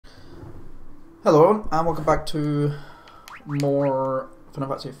Hello and welcome back to more Final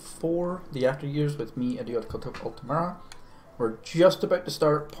Fantasy 4, The After Years with me, E031. We're just about to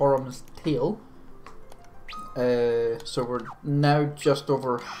start Porom's Tale. So we're now just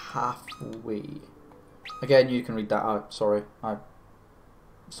over halfway. Again, you can read that out. Sorry.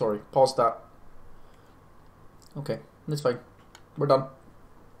 Pause that. Okay, that's fine. We're done.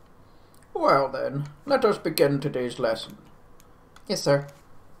 Well then, let us begin today's lesson. Yes, sir.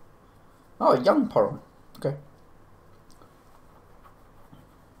 Oh, a young Porom. Okay.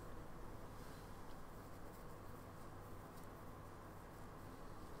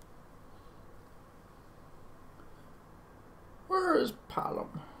 Where is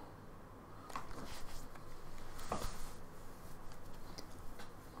Porom?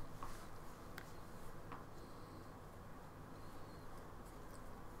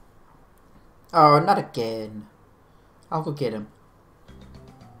 Oh, not again. I'll go get him.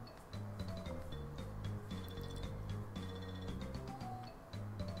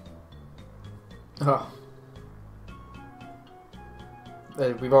 Oh.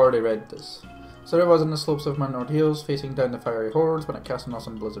 We've already read this. So there was on the slopes of Mount Hills, facing down the fiery hordes when it cast an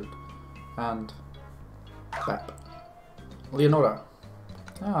awesome blizzard. And... Bap. Leonora.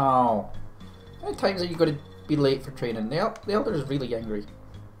 Oh. How many times are you going to be late for training? The Elder is really angry.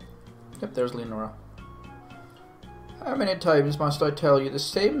 Yep, there's Leonora. How many times must I tell you the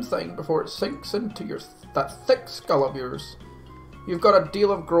same thing before it sinks into that thick skull of yours? You've got a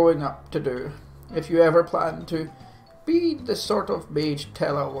deal of growing up to do, if you ever plan to be the sort of mage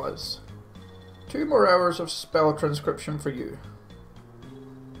Tella was. 2 more hours of spell transcription for you.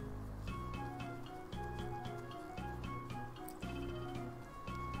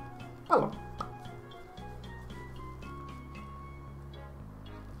 Hello.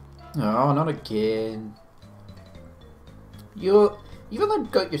 No, not again. You've only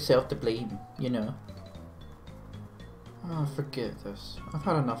got yourself to blame, you know. Oh, forget this. I've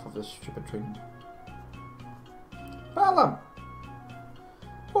had enough of this stupid training. Porom!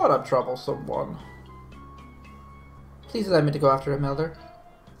 What a troublesome one. Please allow me to go after him, Elder.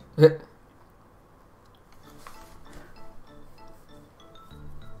 Do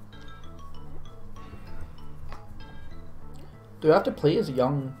I have to play as a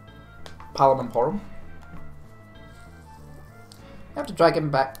young Porom and Porom? I have to drag him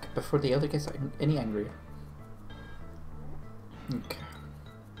back before the Elder gets any angrier. Okay.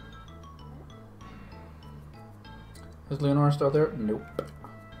 Is Leonora still there? Nope.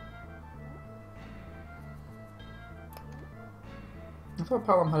 I thought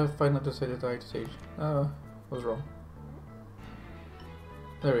Porom had finally decided to die to Sage. I was wrong.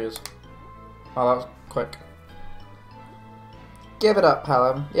 There he is. Oh, that was quick. Give it up,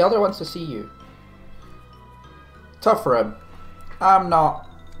 Porom. The Elder wants to see you. Tough for him. I'm not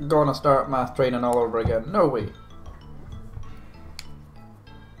gonna start math training all over again. No way.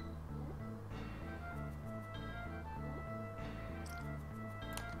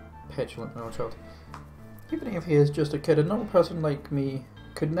 Petulant little child. Even if he is just a kid, a normal person like me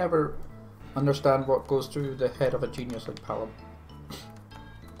could never understand what goes through the head of a genius like Porom.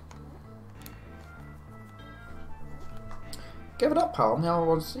 Give it up, Porom. Now I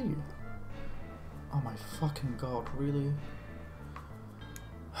want to see you. Oh my fucking god, really?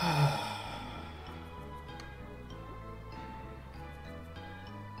 I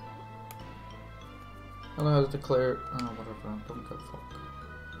don't know how to declare. Oh, whatever. Don't give a fuck.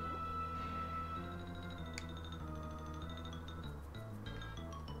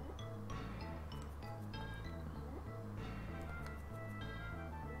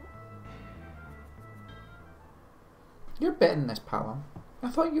 You're betting this, Porom. I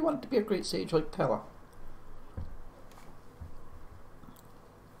thought you wanted to be a great sage like Tella.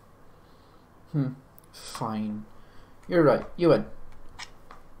 Fine. You're right. You win.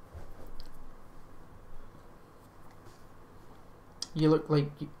 You look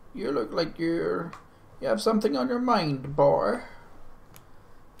like you have something on your mind, boy.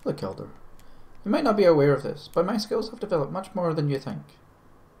 Look, Elder. You might not be aware of this, but my skills have developed much more than you think.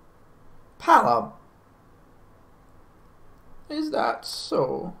 Porom! Is that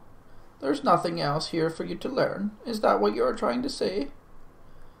so? There's nothing else here for you to learn. Is that what you are trying to say?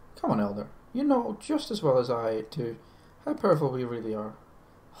 Come on, Elder. You know just as well as I do how powerful we really are.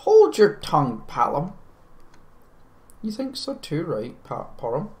 Hold your tongue, Porom. You think so too, right,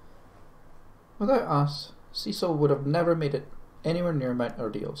 Porom? Without us, Cecil would have never made it anywhere near Mount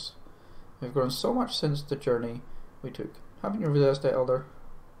Ordeals. We've grown so much since the journey we took. Haven't you realized that, Elder?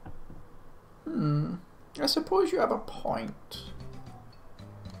 I suppose you have a point.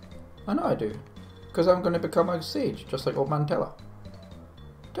 I know I do. Because I'm going to become a sage, just like old man Tella.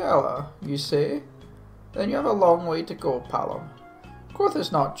 Stella, you say? Then you have a long way to go, Porom. Growth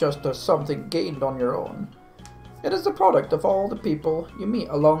is not just something gained on your own. It is the product of all the people you meet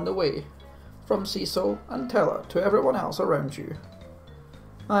along the way, from Cecil and Tella to everyone else around you.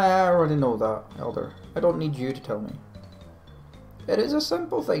 I already know that, Elder. I don't need you to tell me. It is a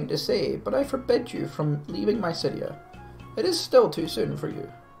simple thing to say, but I forbid you from leaving Mycelia. It is still too soon for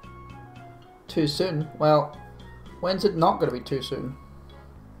you. Too soon? Well, when's it not going to be too soon?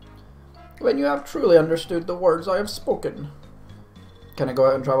 When you have truly understood the words I have spoken. Can I go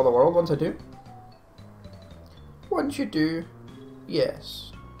out and travel the world once I do? Once you do,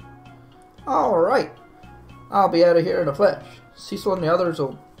 yes. Alright. I'll be out of here in a flash. Cecil and the others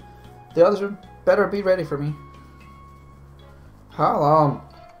will better be ready for me. How long?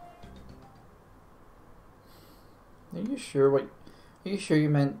 Are you sure you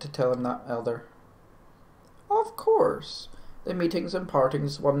meant to tell him that, Elder? Of course. The meetings and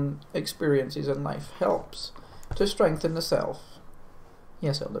partings one experiences in life helps to strengthen the self.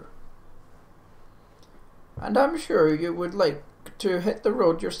 Yes, Elder. And I'm sure you would like to hit the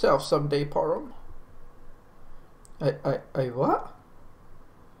road yourself someday, Porom. I what?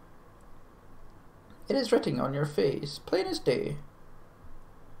 It is written on your face, plain as day.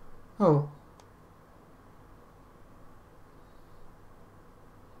 Oh.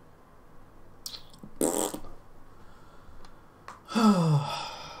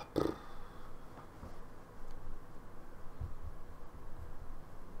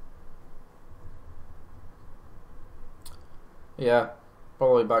 Yeah,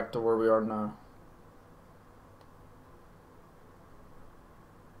 probably back to where we are now.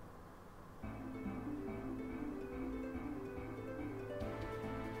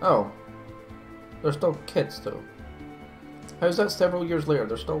 Oh. They're still kids, though. How's that several years later?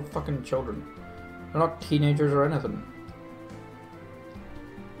 They're still fucking children. They're not teenagers or anything.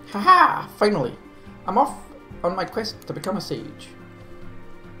 Haha! Finally! I'm off on my quest to become a sage.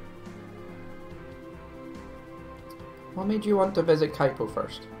 What made you want to visit Kaipo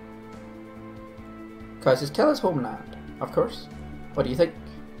first? 'Cause it's Tella's homeland, of course. What do you think?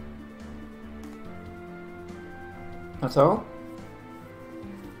 That's all?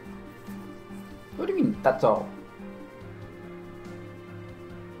 What do you mean, that's all?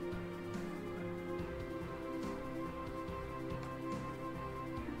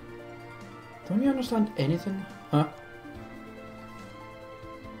 Don't you understand anything, huh?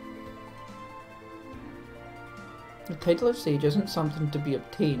 The title of sage isn't something to be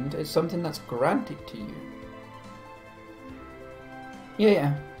obtained, it's something that's granted to you.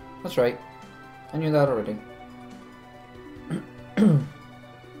 Yeah, that's right. I knew that already.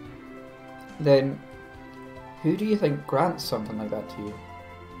 Then, who do you think grants something like that to you?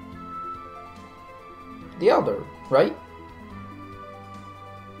 The Elder, right?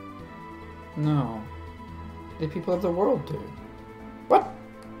 No. The people of the world do. What?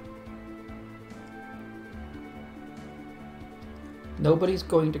 Nobody's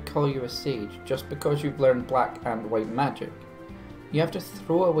going to call you a sage just because you've learned black and white magic. You have to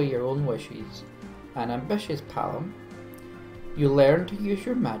throw away your own wishes and ambitions, Porom. You learn to use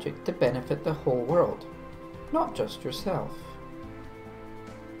your magic to benefit the whole world, not just yourself.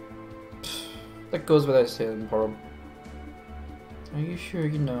 That goes without saying, Porom. Are you sure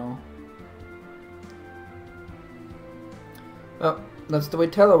you know? Well, that's the way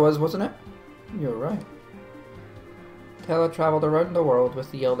Tella was, wasn't it? You're right. Tella travelled around the world with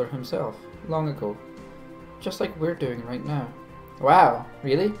the Elder himself, long ago. Just like we're doing right now. Wow,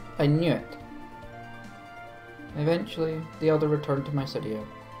 really? I knew it. Eventually, the Elder returned to Mycelia,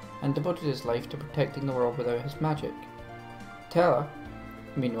 and devoted his life to protecting the world without his magic. Tella,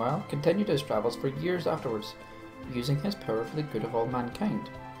 meanwhile, continued his travels for years afterwards, using his power for the good of all mankind.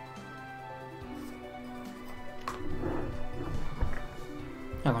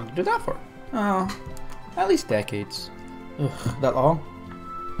 How long did you do that for? Oh, at least decades. Ugh, that long?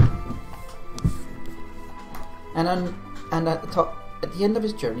 And at the end of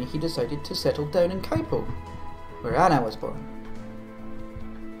his journey, he decided to settle down in Kaipo, where Anna was born.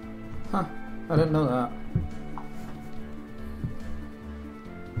 Huh, I didn't know that.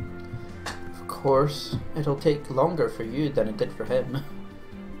 Of course, it'll take longer for you than it did for him.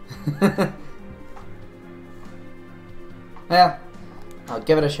 Well, I'll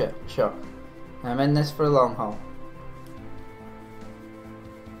give it a shot. I'm in this for a long haul.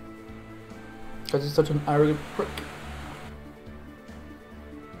 Because he's such an arrogant prick.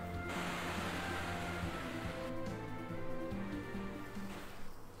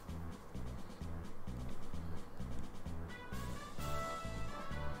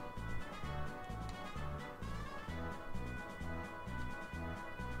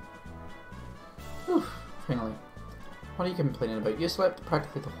 Whew, finally. What are you complaining about? You slept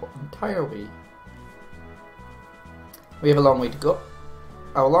practically the whole entire way. We have a long way to go.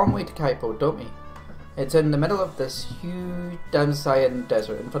 A long way to Kaipo, don't we? It's in the middle of this huge Dansayan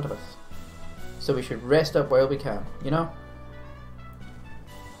desert in front of us. So we should rest up while we can, you know?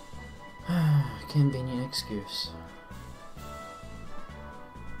 Convenient excuse.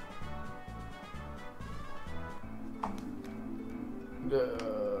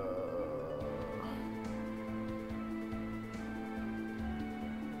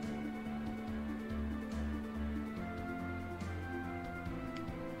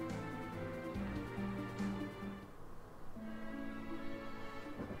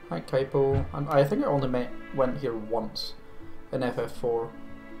 Hi Kaipo, and I think I only went here once in FF4,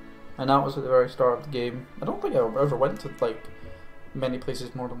 and that was at the very start of the game. I don't think I ever went to like many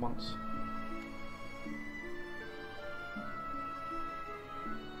places more than once.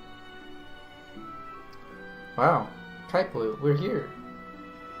 Wow, Kaipo, we're here.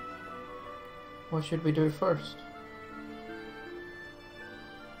 What should we do first?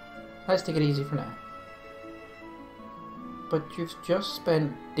 Let's take it easy for now. But you've just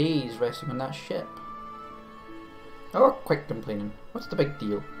spent days resting on that ship. Oh, quit complaining. What's the big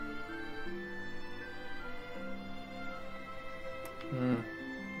deal?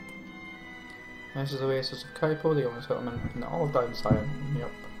 This is the Oasis of Kaipo, the only settlement in all of Dansayan.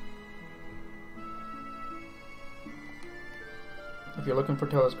 Yep. If you're looking for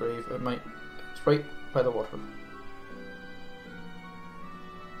Tella's grave, it's right by the water.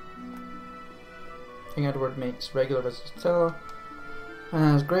 King Edward makes regular visits to Tella,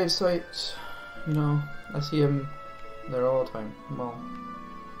 and his grave sites, you know, I see him there all the time. Well,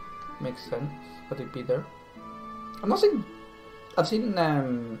 makes sense that he'd be there. I've seen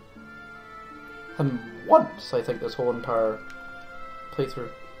him once, I think, this whole entire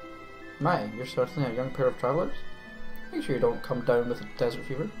playthrough. My, you're certainly a young pair of travellers. Make sure you don't come down with a desert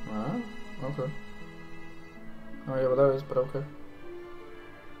fever. Ah, okay. No idea what that is, but okay.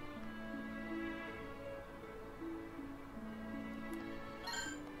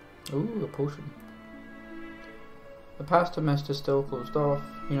 Ooh, a potion. The pasta mist is still closed off,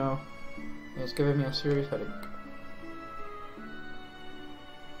 you know, and it's giving me a serious headache.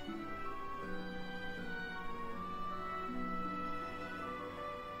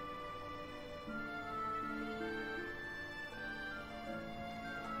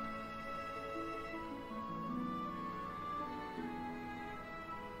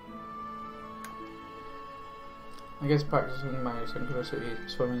 I guess practicing my synchronicity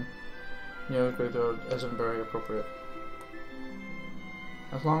swimming near the graveyard isn't very appropriate.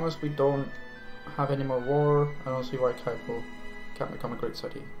 As long as we don't have any more war, I don't see why Kaipo can't become a great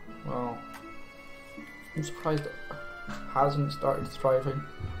city. Well, I'm surprised it hasn't started thriving.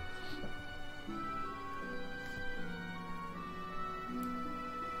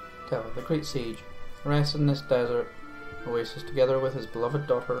 Tella, the great sage, rests in this desert oasis together with his beloved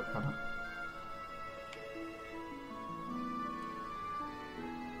daughter Anna.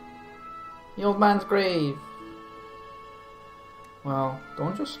 The old man's grave! Well,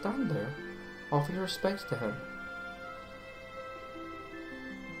 don't just stand there. Offer your respects to him.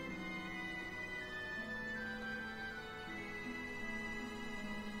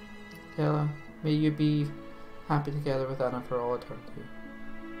 Tella, may you be happy together with Anna for all eternity.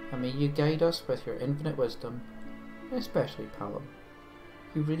 And may you guide us with your infinite wisdom, especially Porom.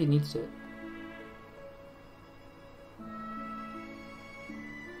 He really needs it.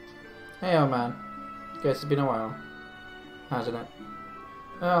 Hey old man, guess it's been a while, hasn't it?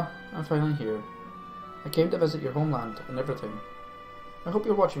 Well, I'm finally here. I came to visit your homeland and everything. I hope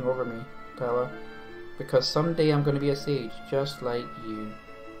you're watching over me, Tella, because someday I'm going to be a sage just like you.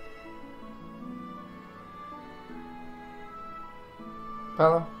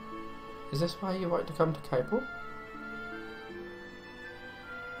 Tella, is this why you want to come to Kaipo?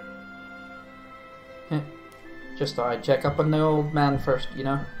 Just thought I'd check up on the old man first, you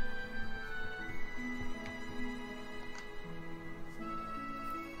know?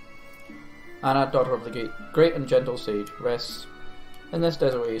 Anna, daughter of the great and gentle sage, rests in this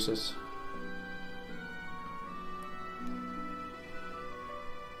desert oasis.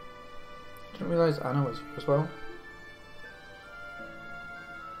 I didn't realise Anna was here as well.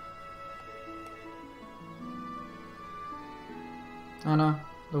 Anna,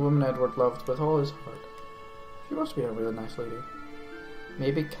 the woman Edward loved with all his heart. She must be a really nice lady.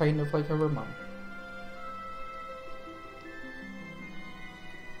 Maybe kind of like her mum.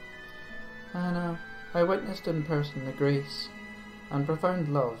 Anna, I witnessed in person the grace and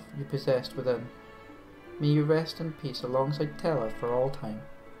profound love you possessed within. May you rest in peace alongside Tella for all time.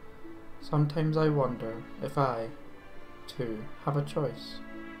 Sometimes I wonder if I, too, have a choice.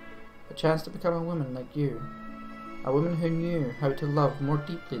 A chance to become a woman like you. A woman who knew how to love more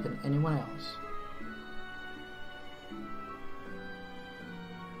deeply than anyone else.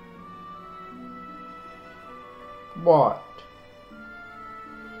 What?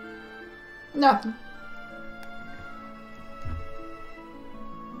 Nothing.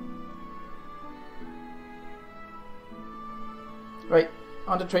 Right,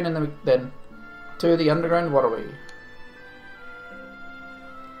 on to training then. To the underground waterway.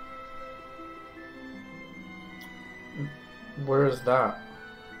 Where is that?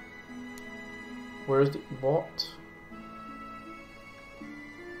 Where is the... what?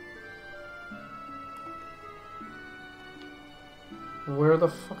 Where the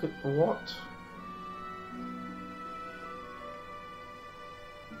fuck is... what?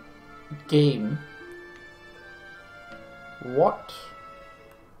 Game? What?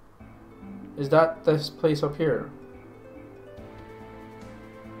 Is that this place up here?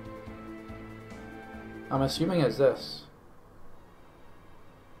 I'm assuming it's this.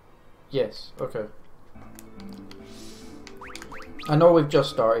 Yes, okay. I know we've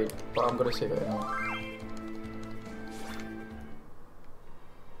just started, but I'm gonna save it anyway.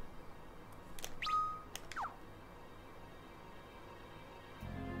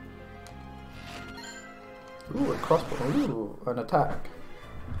 Ooh, a crossbow. Ooh, an attack.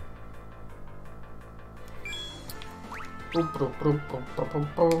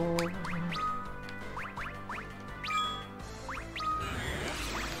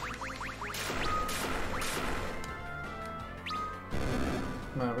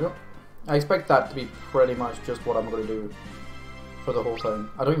 There we go. I expect that to be pretty much just what I'm going to do for the whole thing.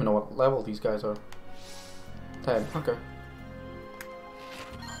 I don't even know what level these guys are. 10, okay.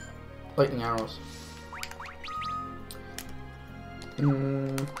 Lightning arrows.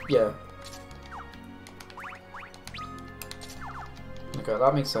 Yeah. Okay,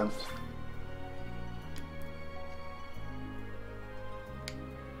 that makes sense.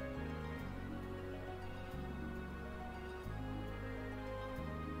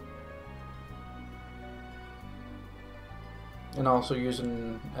 And also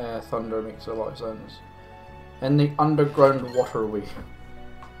using thunder makes a lot of sense. In the underground waterway.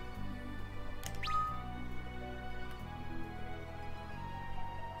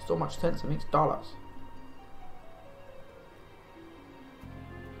 So much sense, it makes dollars.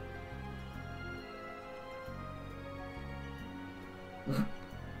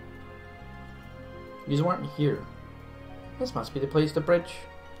 These weren't here. This must be the place, the bridge.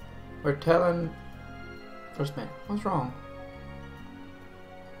 We're telling... First mate, what's wrong?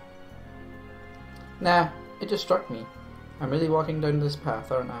 Nah, it just struck me. I'm really walking down this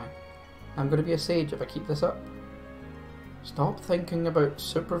path, aren't I? I'm gonna be a sage if I keep this up. Stop thinking about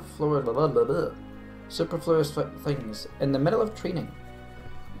superfluous things in the middle of training.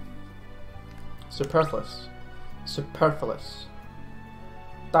 Superfluous. Superfluous.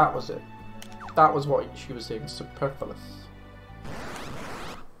 That was it. That was what she was saying. Superfluous.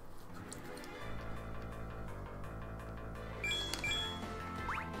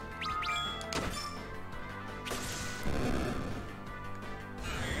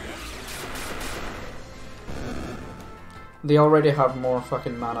 They already have more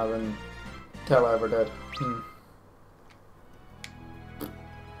fucking mana than Tella ever did.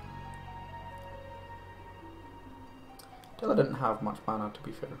 Tella didn't have much mana, to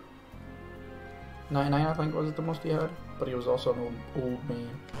be fair. 99 I think was the most he had, but he was also an old man.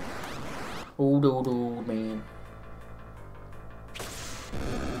 Old man.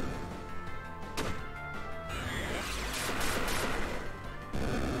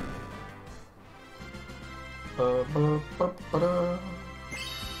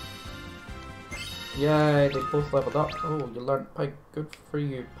 Yay, they both leveled up. Oh, you learned Pig. Good for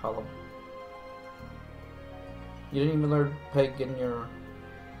you, Porom. You didn't even learn Pig in your...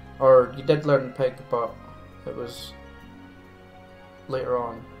 Or, you did learn Pig, but it was later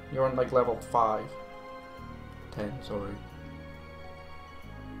on. You're on like level 5. 10, sorry.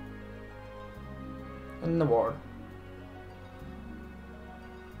 In the water.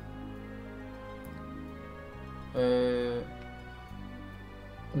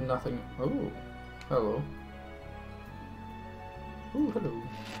 Nothing. Oh, hello. Ooh, hello.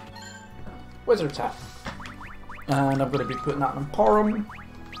 Wizard's hat. And I'm going to be putting that on Porom,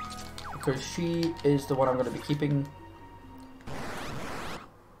 because she is the one I'm going to be keeping.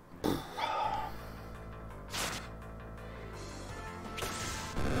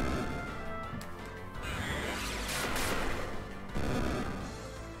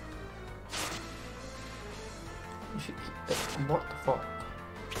 What the fuck?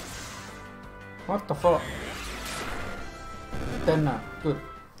 What the fuck? Then good.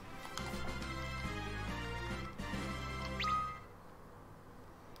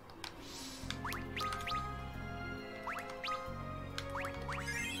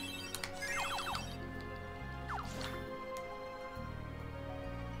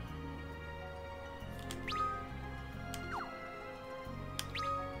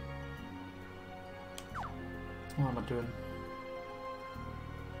 What am I doing?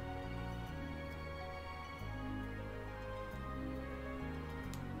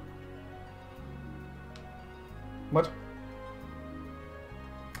 What?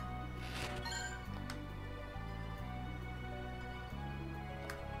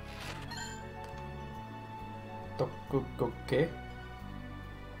 Okay.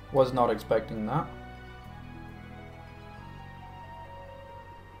 Was not expecting that.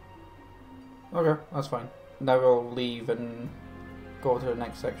 Okay, that's fine. Now we'll leave and go to the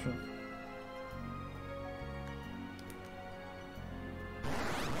next section.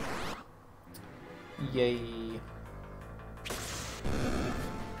 Yay.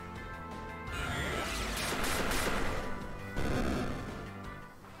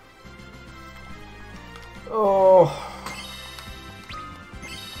 Oh.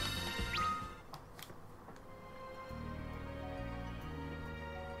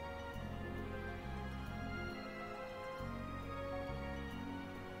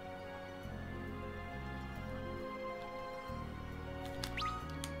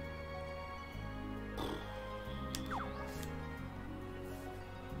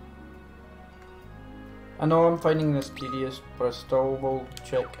 I know I'm finding this tedious, but I still will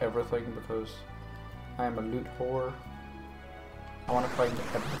check everything because I am a loot whore. I want to find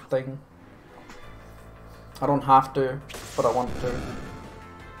everything. I don't have to, but I want to.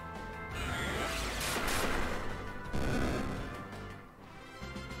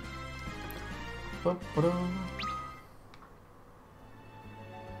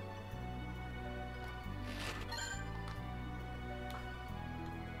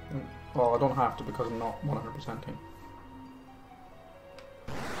 Well, I don't have to because I'm not 100%ing.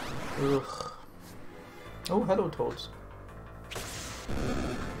 Ugh. Oh, hello, toads.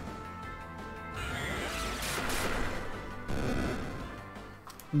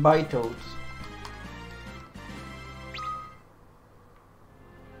 Bye, toads.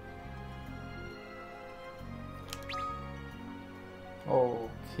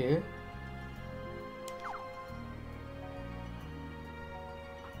 Okay.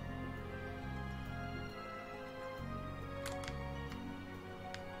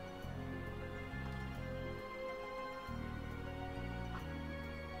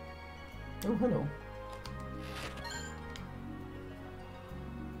 Oh, hello.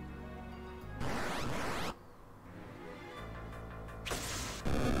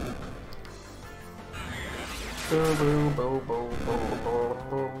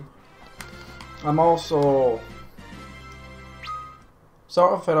 I'm also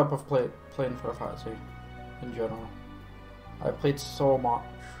sort of fed up of playing Final Fantasy in general. I've played so much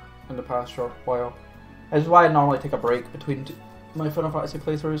in the past short while. This is why I normally take a break between my Final Fantasy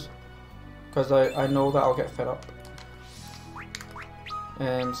playthroughs, because I know that I'll get fed up.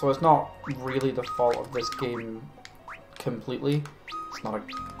 And so it's not really the fault of this game completely. It's not a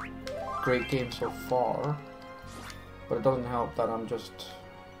great game so far, but it doesn't help that I'm just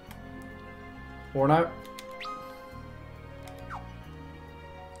worn out.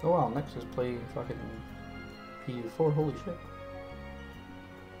 Oh wow, next is playing fucking E031, holy shit.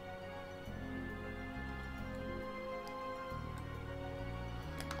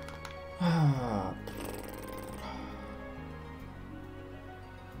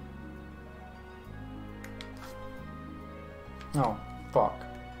 Oh, fuck.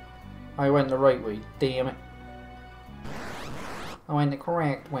 I went the right way, damn it. I went the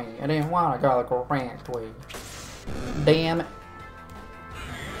correct way. I didn't want to go the correct way. Damn it.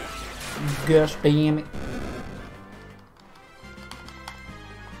 Gosh damn it.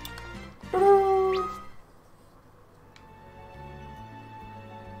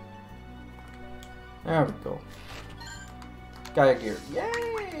 There we go. Gaia gear.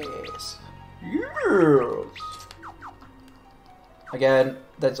 Yes! Yes! Again,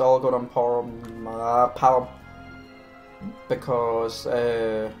 that's all good on Porom, because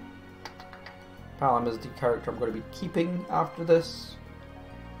Porom is the character I'm going to be keeping after this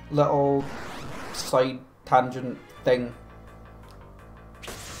little side tangent thing.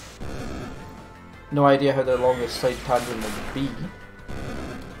 No idea how the longest side tangent would be.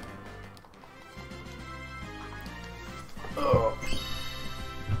 Ugh.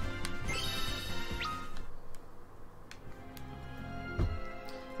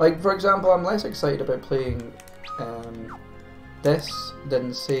 Like, for example, I'm less excited about playing this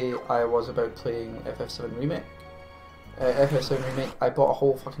than, say, I was about playing FF7 Remake. FF7 Remake, I bought a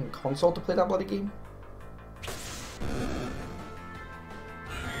whole fucking console to play that bloody game.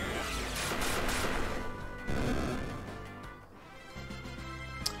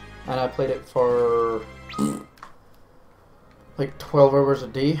 And I played it for like 12 hours a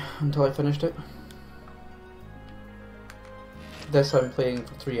day until I finished it. This I'm playing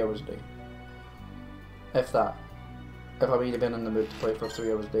for 3 hours a day. If that. If I'm even in the mood to play it for 3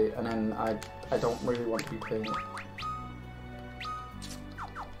 hours a day, and then I don't really want to be playing it.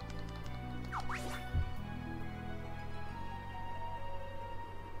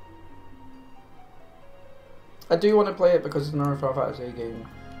 I do want to play it because it's another Final Fantasy game,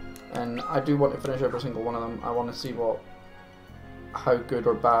 and I do want to finish every single one of them. I want to see how good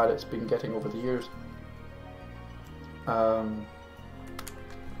or bad it's been getting over the years.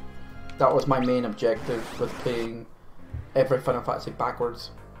 That was my main objective with playing every Final Fantasy backwards.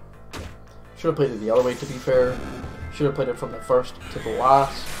 Should have played it the other way, to be fair. Should have played it from the first to the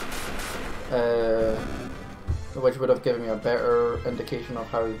last, which would have given me a better indication of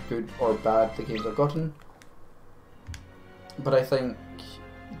how good or bad the games have gotten. But I think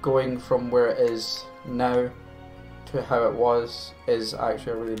going from where it is now to how it was is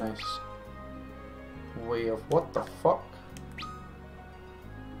actually a really nice way of... What the fuck?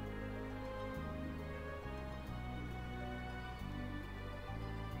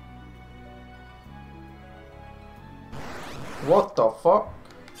 What the fuck?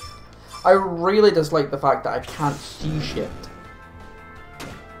 I really dislike the fact that I can't see shit.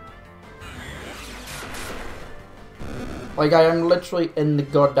 Like, I am literally in the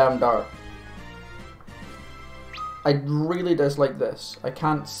goddamn dark. I really dislike this. I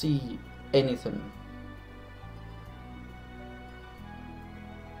can't see anything.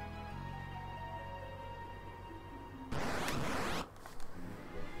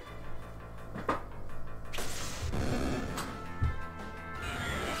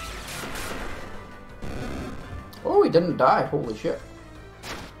 Oh, he didn't die. Holy shit.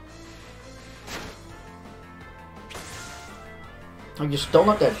 Are you still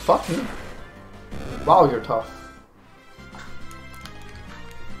not dead? Fuck me. Wow, you're tough.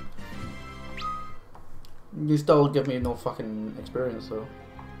 You still give me no fucking experience though.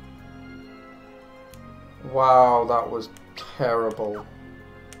 Wow, that was terrible.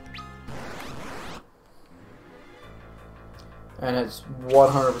 And it's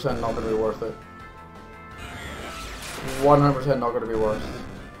 100% not going to be worth it. 100% not going to be worth it.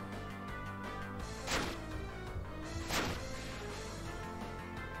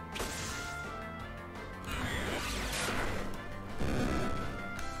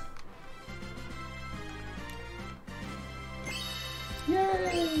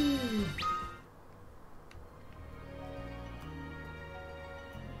 Yay!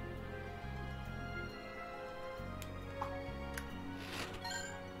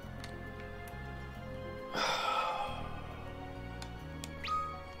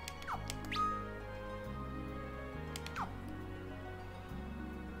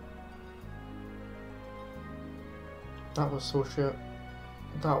 That was so shit.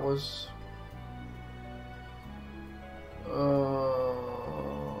 That was...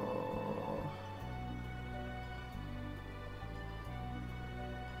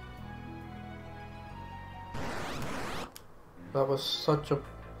 That was such a...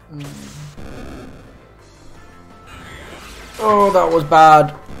 Oh, that was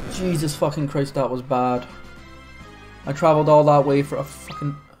bad. Jesus fucking Christ, that was bad. I travelled all that way for a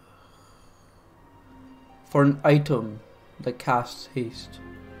fucking... for an item that casts haste.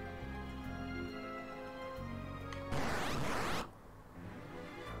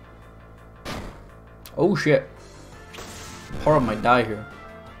 Oh shit. Porom might die here.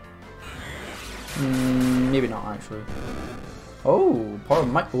 Maybe not actually. Oh,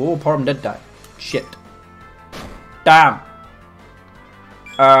 Porom might. Oh, Porom did die. Shit. Damn.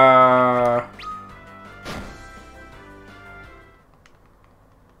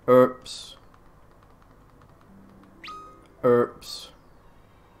 Oops. Oops.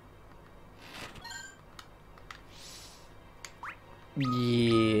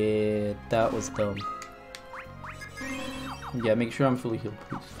 Yeah, that was dumb. Yeah, make sure I'm fully healed,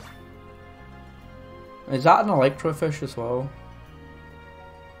 please. Is that an electrofish as well?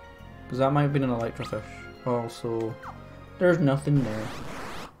 Because that might have been an electrofish. Also, there's nothing there.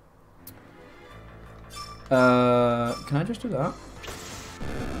 Can I just do that?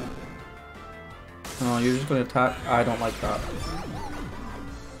 Oh, you're just gonna attack? I don't like that.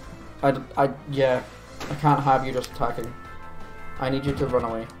 Yeah, I can't have you just attacking. I need you to run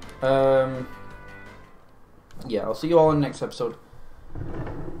away. Yeah, I'll see you all in the next episode.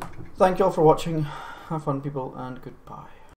 Thank you all for watching. Have fun, people, and goodbye.